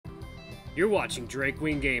You're watching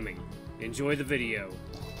Queen Gaming. Enjoy the video.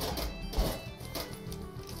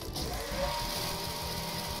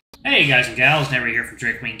 Hey guys and gals, Never here from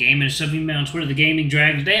Queen Gaming. It's some of you on Twitter, the Gaming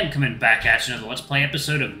Dragon. Today I'm coming back at you another Let's Play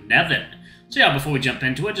episode of NeveN. So yeah, before we jump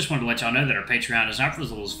into it, just wanted to let y'all know that our Patreon is out for as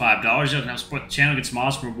little as $5. Y'all can help support the channel, get some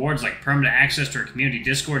awesome rewards like permanent access to our community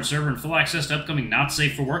Discord server and full access to upcoming not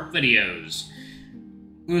safe for work videos.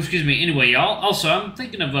 Well, excuse me. Anyway, y'all. Also, I'm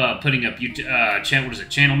thinking of putting up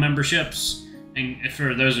channel memberships. And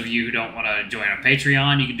for those of you who don't want to join our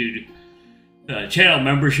Patreon, you can do channel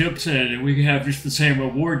memberships, and we can have just the same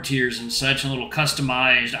reward tiers and such, and little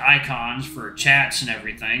customized icons for chats and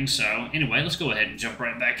everything. So, anyway, let's go ahead and jump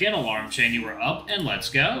right back in. Alarm chain, you were up, and let's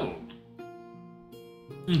go.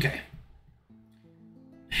 Okay.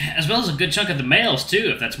 As well as a good chunk of the males,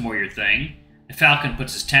 too, if that's more your thing. The falcon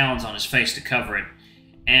puts his talons on his face to cover it.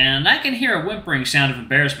 And I can hear a whimpering sound of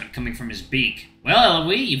embarrassment coming from his beak. Well,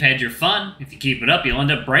 Ellois, you've had your fun. If you keep it up, you'll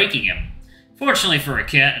end up breaking him. Fortunately for a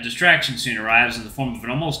cat, a distraction soon arrives in the form of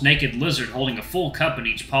an almost naked lizard holding a full cup in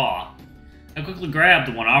each paw. I quickly grab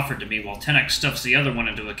the one offered to me while Tenek stuffs the other one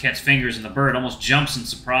into a cat's fingers and the bird almost jumps in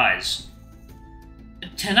surprise.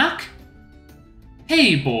 Tenek?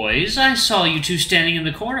 Hey, boys, I saw you two standing in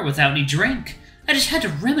the corner without any drink. I just had to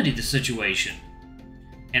remedy the situation.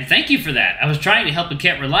 And thank you for that. I was trying to help the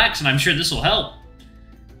cat relax, and I'm sure this will help.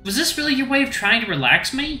 Was this really your way of trying to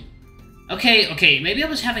relax me? Okay, maybe I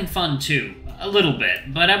was having fun too. A little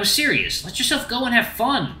bit, but I was serious. Let yourself go and have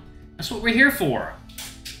fun. That's what we're here for.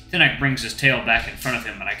 Tenek brings his tail back in front of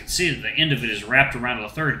him, and I can see that the end of it is wrapped around the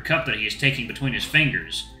third cup that he is taking between his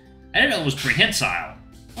fingers. I didn't know it was prehensile. I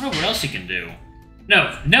wonder what else he can do.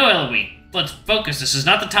 No, Ellois. Let's focus. This is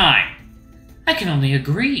not the time. I can only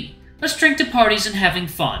agree. Let's drink to parties and having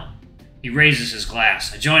fun. He raises his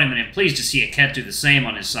glass. I join him and am pleased to see a cat do the same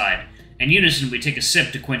on his side. In unison, we take a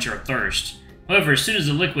sip to quench our thirst. However, as soon as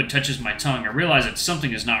the liquid touches my tongue, I realize that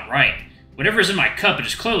something is not right. Whatever is in my cup, it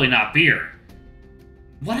is clearly not beer.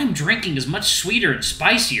 What I'm drinking is much sweeter and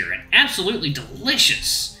spicier, and absolutely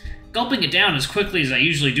delicious. Gulping it down as quickly as I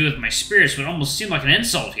usually do with my spirits would almost seem like an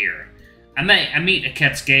insult here. I meet a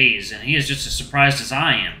cat's gaze, and he is just as surprised as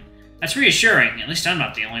I am. That's reassuring. At least I'm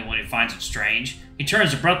not the only one who finds it strange. He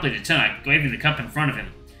turns abruptly to Tenek, waving the cup in front of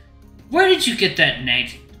him. Where did you get that,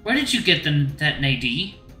 Nate? Where did you get that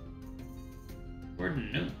Nadie? Where are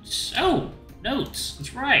notes? Oh, notes.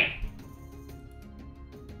 That's right.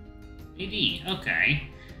 Nadie. Okay.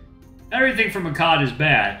 Everything from a cod is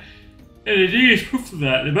bad. And Nadie is proof of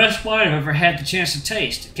that. The best wine I've ever had the chance to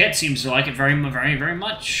taste. Cat seems to like it very, very, very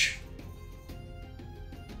much.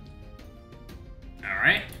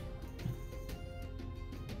 Alright.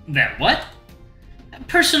 That what? A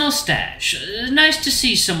personal stash. Nice to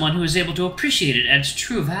see someone who is able to appreciate it at its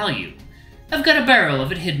true value. I've got a barrel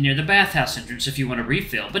of it hidden near the bathhouse entrance if you want a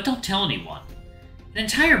refill, but don't tell anyone. An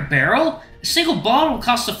entire barrel? A single bottle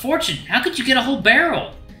costs a fortune. How could you get a whole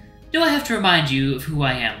barrel? Do I have to remind you of who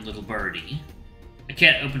I am, little birdie? The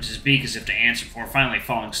cat opens his beak as if to answer before finally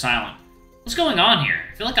falling silent. What's going on here?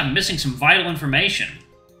 I feel like I'm missing some vital information.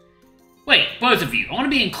 Wait, both of you. I want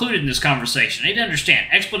to be included in this conversation. I need to understand.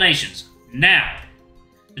 Explanations. Now.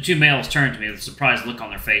 The two males turn to me with a surprised look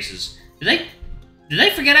on their faces. Did they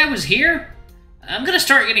forget I was here? I'm gonna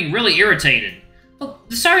start getting really irritated. Oh,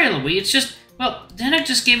 sorry, Ellois. It's just, well, Tenek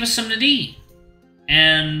just gave us some Nadie.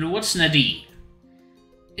 And what's Nadie?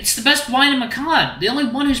 It's the best wine in Makad. The only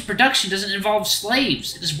one whose production doesn't involve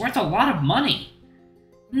slaves. It is worth a lot of money.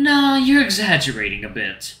 No, you're exaggerating a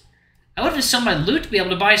bit. I would have to sell my loot to be able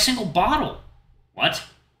to buy a single bottle. What?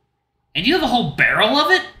 And you have a whole barrel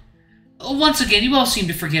of it? Once again, you all seem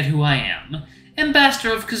to forget who I am.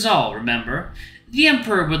 Ambassador of Kazal, remember? The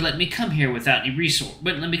Emperor would let me come here without any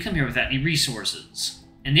resources.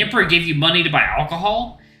 And the Emperor gave you money to buy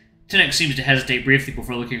alcohol? Tenek seems to hesitate briefly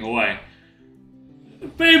before looking away.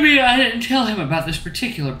 Maybe I didn't tell him about this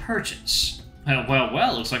particular purchase.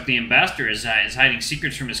 Well, looks like the Ambassador is hiding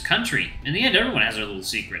secrets from his country. In the end, everyone has their little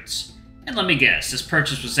secrets. And let me guess, this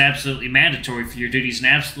purchase was absolutely mandatory for your duties and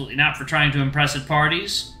absolutely not for trying to impress at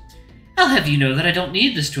parties? I'll have you know that I don't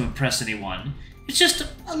need this to impress anyone. It's just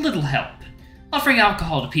a little help. Offering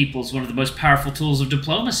alcohol to people is one of the most powerful tools of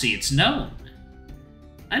diplomacy, it's known.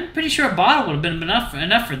 I'm pretty sure a bottle would have been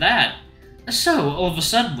enough for that. So, all of a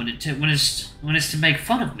sudden, when it's to make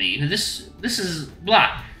fun of me, this is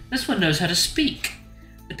blah. This one knows how to speak.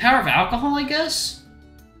 The power of alcohol, I guess?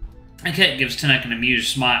 The cat gives Tenek an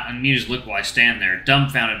amused look while I stand there,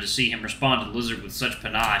 dumbfounded to see him respond to the lizard with such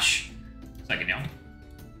panache. Second, y'all.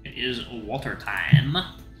 It is water time.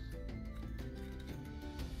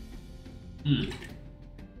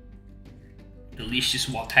 Delicious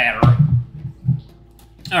water.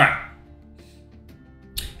 Alright.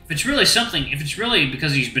 If it's really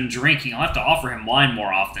because he's been drinking, I'll have to offer him wine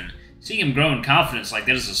more often. Seeing him grow in confidence like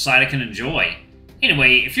that is a sight I can enjoy.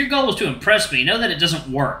 Anyway, if your goal is to impress me, know that it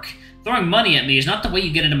doesn't work. Throwing money at me is not the way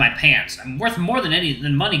you get into my pants. I'm worth more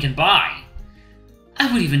than money can buy.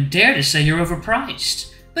 I would even dare to say you're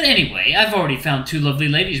overpriced. But anyway, I've already found 2 lovely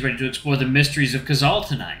ladies ready to explore the mysteries of Kazal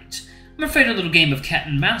tonight. I'm afraid a little game of cat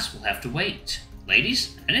and mouse will have to wait.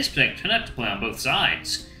 Ladies, I didn't expect to play on both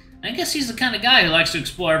sides. I guess he's the kind of guy who likes to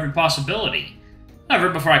explore every possibility. However,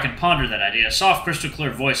 before I can ponder that idea, a soft,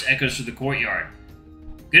 crystal-clear voice echoes through the courtyard.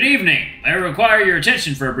 Good evening. May I require your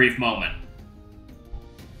attention for a brief moment?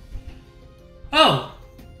 Oh.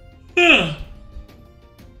 On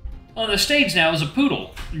the stage now is a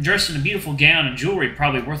poodle, dressed in a beautiful gown and jewelry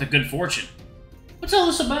probably worth a good fortune. What's all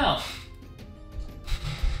this about?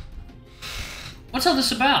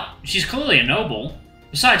 She's clearly a noble.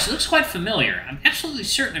 Besides, she looks quite familiar. I'm absolutely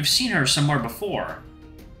certain I've seen her somewhere before.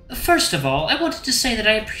 First of all, I wanted to say that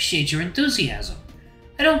I appreciate your enthusiasm.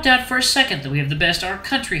 I don't doubt for a second that we have the best our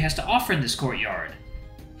country has to offer in this courtyard.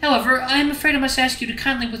 However, I am afraid I must ask you to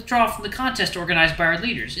kindly withdraw from the contest organized by our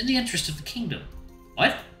leaders in the interest of the kingdom.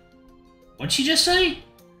 What? What'd she just say?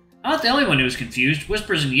 I'm not the only one who is confused.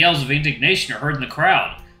 Whispers and yells of indignation are heard in the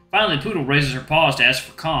crowd. Finally, Poodle raises her paws to ask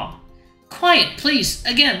for calm. Quiet, please.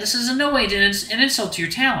 Again, this is in no way an insult to your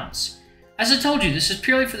talents. As I told you, this is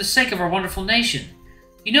purely for the sake of our wonderful nation.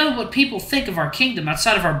 You know what people think of our kingdom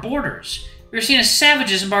outside of our borders. We are seen as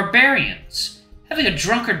savages and barbarians. Having a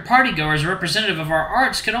drunkard partygoer as a representative of our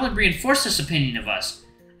arts can only reinforce this opinion of us.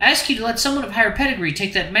 I ask you to let someone of higher pedigree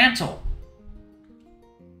take that mantle.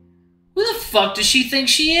 Who the fuck does she think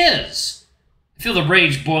she is? I feel the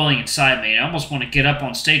rage boiling inside me, and I almost want to get up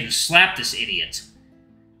on stage and slap this idiot.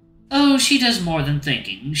 Oh, she does more than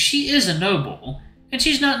thinking. She is a noble, and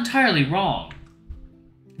she's not entirely wrong.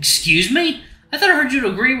 Excuse me? I thought I heard you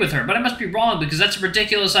agree with her, but I must be wrong because that's a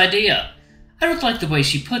ridiculous idea. I don't like the way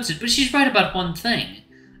she puts it, but she's right about one thing.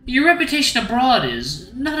 Your reputation abroad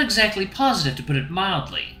is not exactly positive, to put it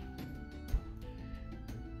mildly.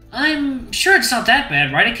 I'm sure it's not that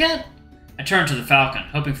bad, right, Cat? I turn to the Falcon,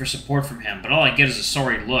 hoping for support from him, but all I get is a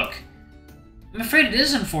sorry look. I'm afraid it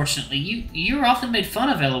is, unfortunately. You're often made fun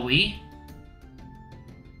of, Ellois.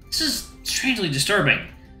 This is strangely disturbing.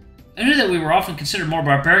 I knew that we were often considered more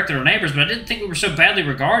barbaric than our neighbors, but I didn't think we were so badly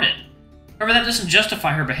regarded. However, that doesn't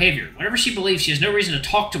justify her behavior. Whatever she believes, she has no reason to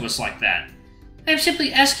talk to us like that. I am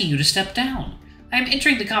simply asking you to step down. I am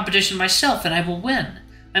entering the competition myself, and I will win.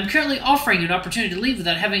 I am currently offering you an opportunity to leave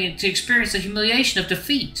without having to experience the humiliation of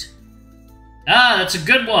defeat. Ah, that's a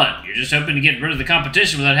good one. You're just hoping to get rid of the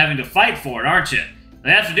competition without having to fight for it, aren't you?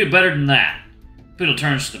 They have to do better than that. Poodle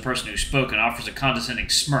turns to the person who spoke and offers a condescending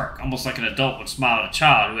smirk, almost like an adult would smile at a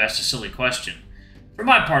child who asked a silly question. For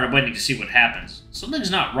my part, I'm waiting to see what happens.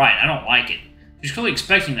 Something's not right. I don't like it. She's clearly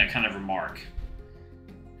expecting that kind of remark.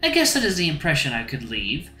 I guess that is the impression I could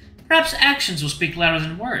leave. Perhaps actions will speak louder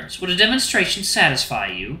than words. Would a demonstration satisfy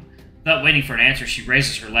you? Without waiting for an answer, she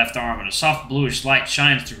raises her left arm and a soft bluish light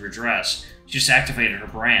shines through her dress. She just activated her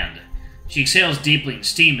brand. She exhales deeply and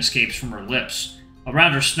steam escapes from her lips.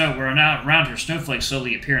 Around her snowflakes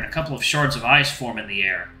slowly appear and a couple of shards of ice form in the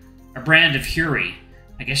air. A brand of Fury.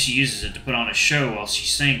 I guess she uses it to put on a show while she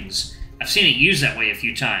sings. I've seen it used that way a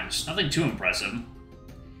few times. Nothing too impressive.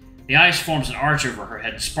 The ice forms an arch over her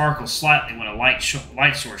head and sparkles slightly when a light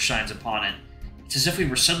source shines upon it. It's as if we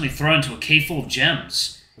were suddenly thrown into a cave full of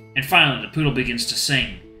gems. And finally, the poodle begins to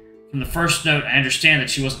sing. From the first note, I understand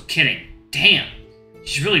that she wasn't kidding. Damn!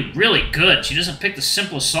 She's really, really good. She doesn't pick the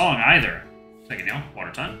simplest song either. Second, now,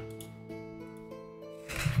 water time.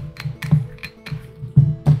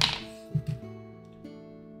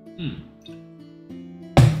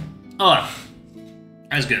 Oh,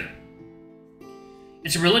 that's good.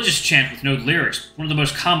 It's a religious chant with no lyrics, one of the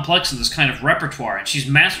most complex in this kind of repertoire, and she's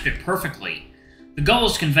mastered it perfectly. The goal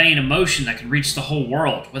is to convey an emotion that can reach the whole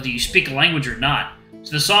world, whether you speak a language or not,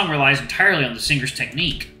 so the song relies entirely on the singer's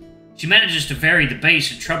technique. She manages to vary the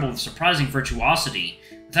bass and treble with surprising virtuosity,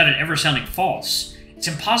 without it ever sounding false. It's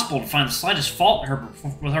impossible to find the slightest fault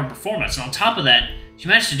with her performance, and on top of that, she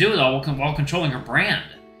managed to do it all while controlling her brand.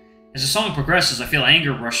 As the song progresses, I feel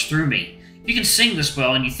anger rush through me. If you can sing this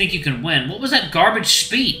well and you think you can win, what was that garbage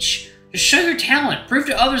speech? Just show your talent, prove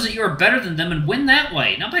to others that you are better than them, and win that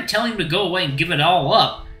way, not by telling them to go away and give it all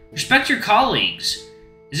up. Respect your colleagues.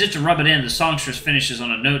 As if to rub it in, the songstress finishes on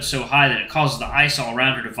a note so high that it causes the ice all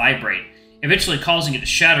around her to vibrate, eventually causing it to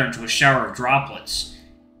shatter into a shower of droplets.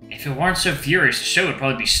 If it weren't so furious, the show would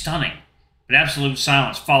probably be stunning, but absolute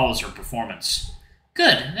silence follows her performance.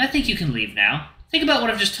 Good, I think you can leave now. Think about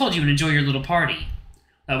what I've just told you and enjoy your little party.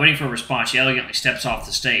 Waiting for a response, she elegantly steps off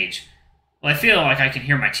the stage. Well, I feel like I can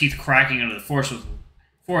hear my teeth cracking under the force with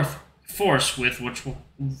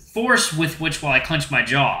which while I clench my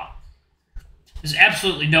jaw. There's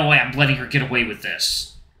absolutely no way I'm letting her get away with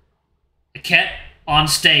this. Eket, on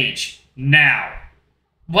stage. Now.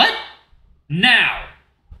 What? Now.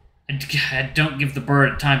 I don't give the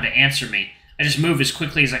bird time to answer me. I just move as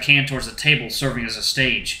quickly as I can towards the table serving as a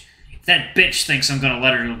stage. If that bitch thinks I'm going to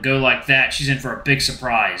let her go like that, she's in for a big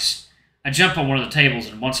surprise. I jump on one of the tables,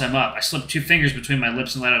 and once I'm up, I slip 2 fingers between my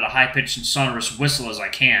lips and let out a high-pitched and sonorous whistle as I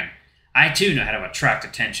can. I, too, know how to attract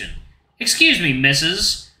attention. Excuse me,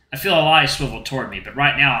 missus. I feel Ellois swivel toward me, but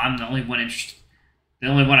right now I'm the only one interested. The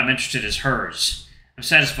only one I'm interested is hers. I'm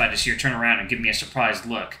satisfied to see her turn around and give me a surprised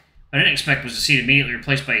look. What I didn't expect was to see it immediately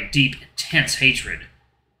replaced by a deep, intense hatred.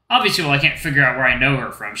 Obviously, while I can't figure out where I know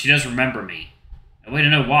her from, she does remember me. No way to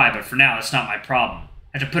know why, but for now, that's not my problem.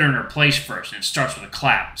 I have to put her in her place first, and it starts with a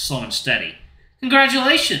clap, slow and steady.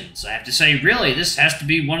 Congratulations! I have to say, really, this has to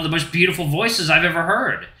be one of the most beautiful voices I've ever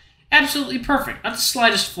heard. Absolutely perfect, not the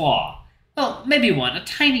slightest flaw. Well, maybe one, a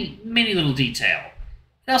tiny, mini little detail.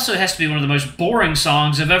 It also has to be one of the most boring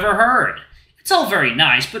songs I've ever heard. It's all very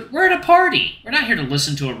nice, but we're at a party. We're not here to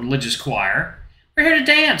listen to a religious choir. We're here to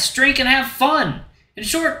dance, drink, and have fun. In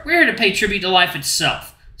short, we're here to pay tribute to life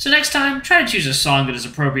itself. So next time, try to choose a song that is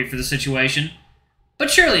appropriate for the situation. But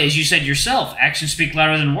surely, as you said yourself, actions speak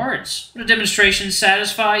louder than words. Would a demonstration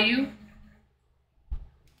satisfy you?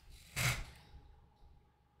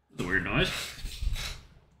 The weird noise.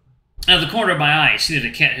 Out of the corner of my eye, I see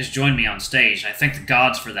that Eket has joined me on stage, and I thank the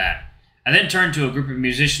gods for that. I then turn to a group of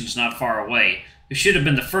musicians not far away, who should have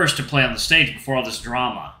been the first to play on the stage before all this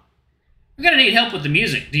drama. We're gonna need help with the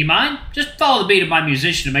music. Do you mind? Just follow the beat of my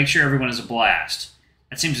musician to make sure everyone is a blast.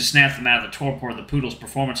 That seems to snap them out of the torpor the Poodle's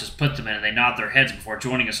performance has put them in, and they nod their heads before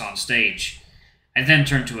joining us on stage. I then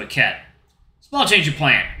turn to Eket. Small change of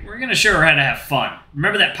plan. We're gonna show her how to have fun.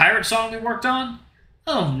 Remember that pirate song we worked on?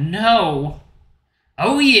 Oh no.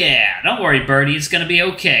 Oh yeah, don't worry, Birdie, it's gonna be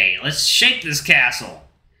okay. Let's shake this castle.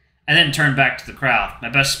 I then turned back to the crowd, my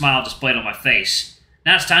best smile displayed on my face.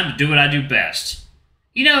 Now it's time to do what I do best.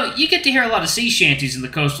 You know, you get to hear a lot of sea shanties in the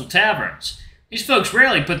coastal taverns. These folks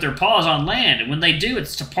rarely put their paws on land, and when they do,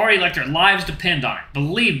 it's to party like their lives depend on it.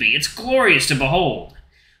 Believe me, it's glorious to behold.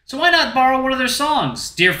 So why not borrow one of their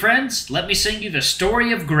songs? Dear friends, let me sing you the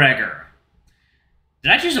story of Gregor.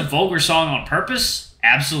 Did I choose a vulgar song on purpose?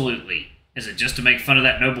 Absolutely. Is it just to make fun of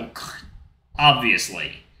that noble...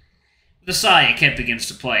 Obviously. With a sigh, Eket begins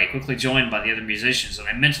to play, quickly joined by the other musicians, and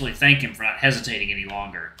I mentally thank him for not hesitating any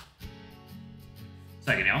longer.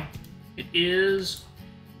 Second, y'all. It is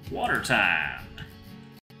water time.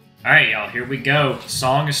 Alright, y'all, here we go. The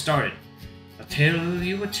song has started. I'll tell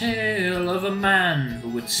you a tale of a man who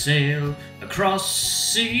would sail across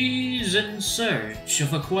seas in search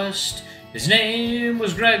of a quest. His name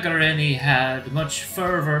was Gregor, and he had much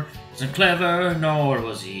fervor. Wasn't clever, nor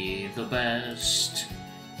was he the best.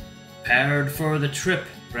 Prepared for the trip,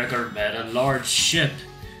 Gregor met a large ship.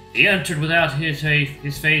 He entered without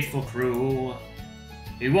his faithful crew.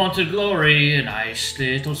 He wanted glory, a nice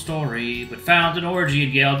little story, but found an orgy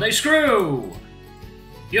and yelled, "They screw!"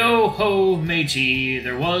 Yo-ho, matey,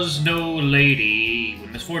 there was no lady.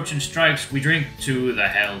 When misfortune strikes, we drink to the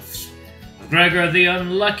health of Gregor the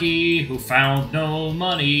unlucky, who found no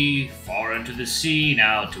money, far into the sea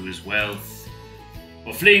now to his wealth.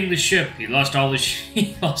 While fleeing the ship, he lost all his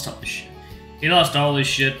He lost all his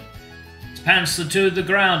ship. His pants slid to the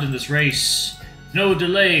ground in this race. No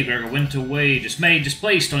delay, Gregor went away,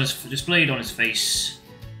 displayed on his face.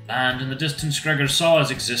 Land in the distance, Gregor saw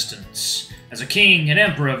his existence as a king and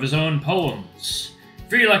emperor of his own poems.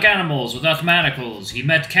 Free like animals without manacles, he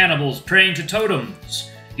met cannibals praying to totems.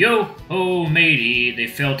 Yo-ho, matey, they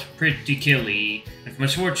felt pretty killy. If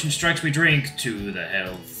misfortune strikes, we drink to the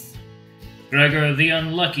health. Gregor the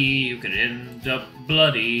unlucky, who could end up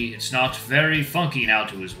bloody, it's not very funky now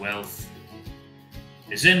to his wealth.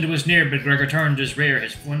 His end was near, but Gregor turned his rear,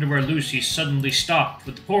 his underwear loose, he suddenly stopped,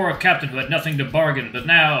 with the poor captain who had nothing to bargain, but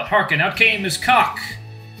now, hearken, out came his cock!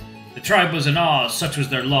 The tribe was in awe, such was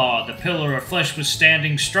their law, the pillar of flesh was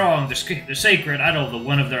standing strong, the sacred idol, the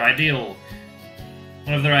one of their ideal.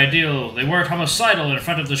 They weren't homicidal in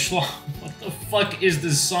front of the schlong. What the fuck is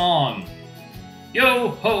this song?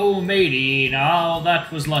 Yo-ho, matey, now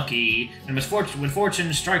that was lucky, and when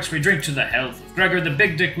fortune strikes, we drink to the health of Gregor the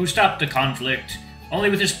big dick who stopped the conflict. Only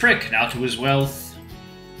with his prick, now to his wealth.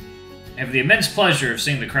 I have the immense pleasure of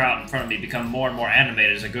seeing the crowd in front of me become more and more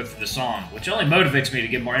animated as I go through the song, which only motivates me to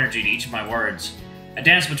give more energy to each of my words. I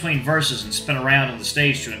dance between verses and spin around on the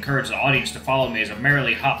stage to encourage the audience to follow me as I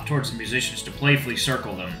merrily hop towards the musicians to playfully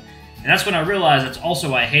circle them. And that's when I realized that's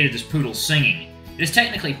also why I hated this poodle's singing. It is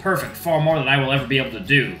technically perfect, far more than I will ever be able to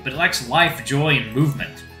do, but it lacks life, joy, and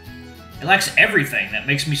movement. It lacks everything that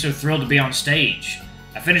makes me so thrilled to be on stage.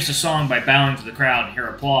 I finish the song by bowing to the crowd and hear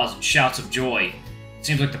applause and shouts of joy. It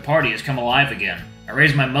seems like the party has come alive again. I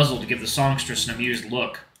raise my muzzle to give the songstress an amused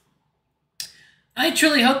look. I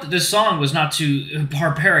truly hope that this song was not too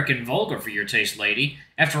barbaric and vulgar for your taste, lady.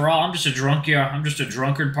 After all, I'm just a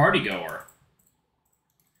drunkard partygoer.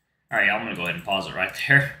 Alright, I'm gonna go ahead and pause it right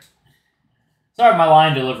there. Sorry my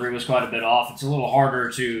line delivery was quite a bit off. It's a little harder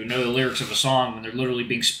to know the lyrics of a song when they're literally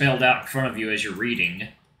being spelled out in front of you as you're reading.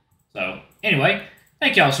 So, anyway,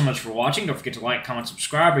 thank y'all so much for watching. Don't forget to like, comment,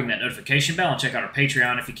 subscribe, ring that notification bell, and check out our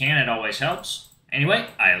Patreon if you can. It always helps. Anyway,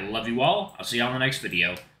 I love you all. I'll see y'all in the next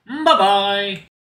video. Bye-bye!